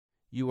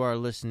You are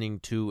listening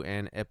to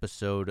an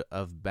episode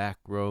of Back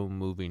Row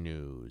Movie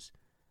News.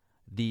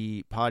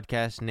 The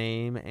podcast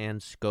name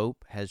and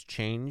scope has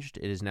changed.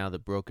 It is now the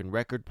Broken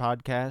Record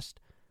Podcast,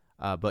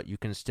 but you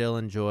can still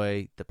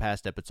enjoy the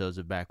past episodes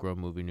of Back Row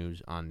Movie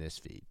News on this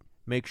feed.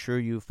 Make sure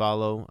you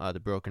follow the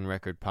Broken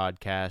Record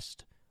Podcast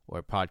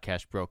or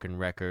Podcast Broken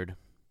Record,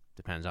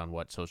 depends on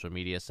what social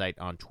media site,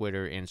 on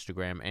Twitter,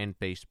 Instagram, and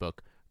Facebook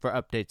for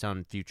updates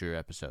on future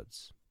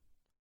episodes.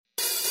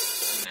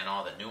 And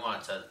all the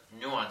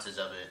nuances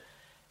of it.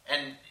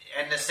 And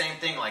the same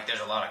thing, like,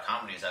 there's a lot of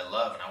comedies I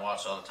love and I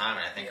watch all the time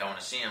and I think I want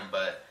to see them,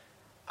 but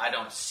I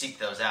don't seek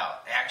those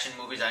out. Action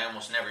movies I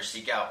almost never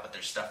seek out, but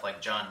there's stuff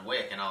like John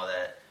Wick and all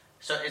that.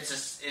 So it's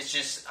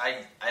just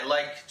I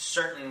like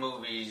certain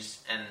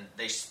movies and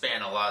they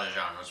span a lot of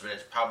genres, but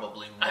it's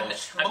probably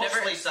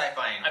mostly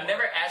sci-fi. I've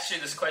never asked you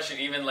this question,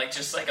 even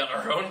just on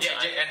our own time.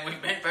 Yeah, and we've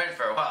been friends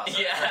for a while.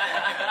 So.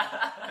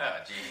 Yeah.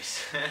 Oh,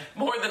 jeez.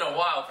 More than a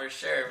while for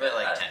sure, but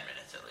 10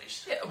 minutes at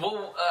least. Yeah.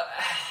 Well,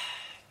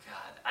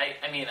 God,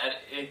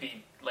 it'd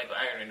be like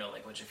I already know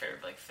what your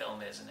favorite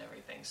film is and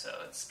everything, so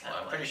it's kind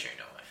of. I'm pretty sure you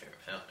know what my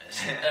favorite film is.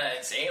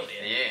 It's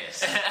Alien.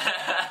 Yes.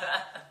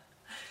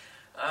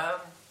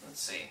 Let's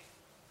see.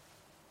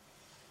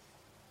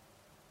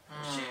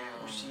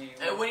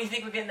 When do you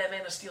think we're getting that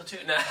Man of Steel 2?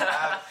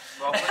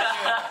 Well,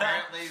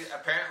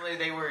 apparently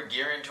they were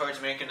gearing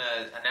towards making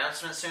an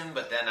announcement soon,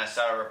 but then I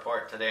saw a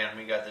report today on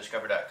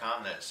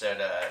WeGotDiscover.com that said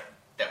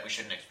that we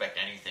shouldn't expect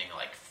anything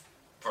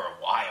for a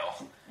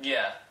while.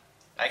 Yeah.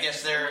 I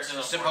guess they're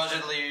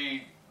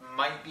supposedly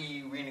might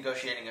be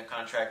renegotiating a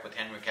contract with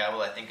Henry Cavill.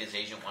 I think his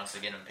agent wants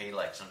to get him paid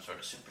like some sort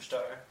of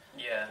superstar.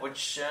 Yeah.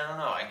 Which, I don't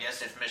know. I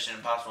guess if Mission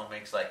Impossible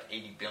makes like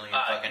 $80 billion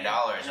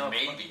dollars,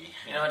 maybe.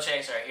 You know what,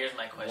 Chase? All right, here's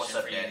my question What's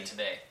up, for Daddy? you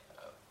today.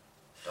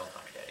 Don't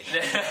call me Daddy.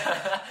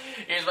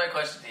 Here's my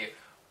question to you.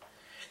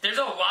 There's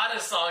a lot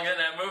of songs in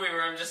that movie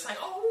where I'm just like,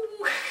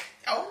 oh.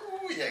 Oh,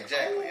 yeah,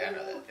 exactly. I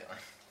know that feeling.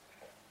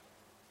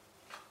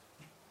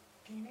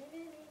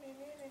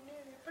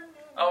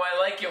 Oh, I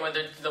like it when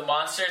the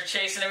monster's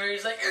chasing him.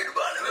 He's like, "You're the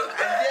bottom."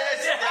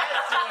 Yes,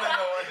 that's one of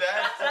the ones.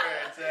 That's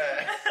where it's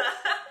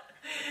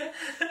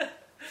at.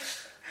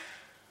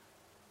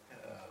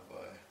 Oh,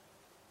 boy.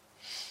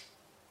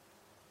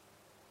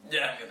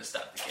 Yeah, I'm going to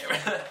stop the camera.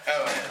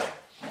 Oh, yeah.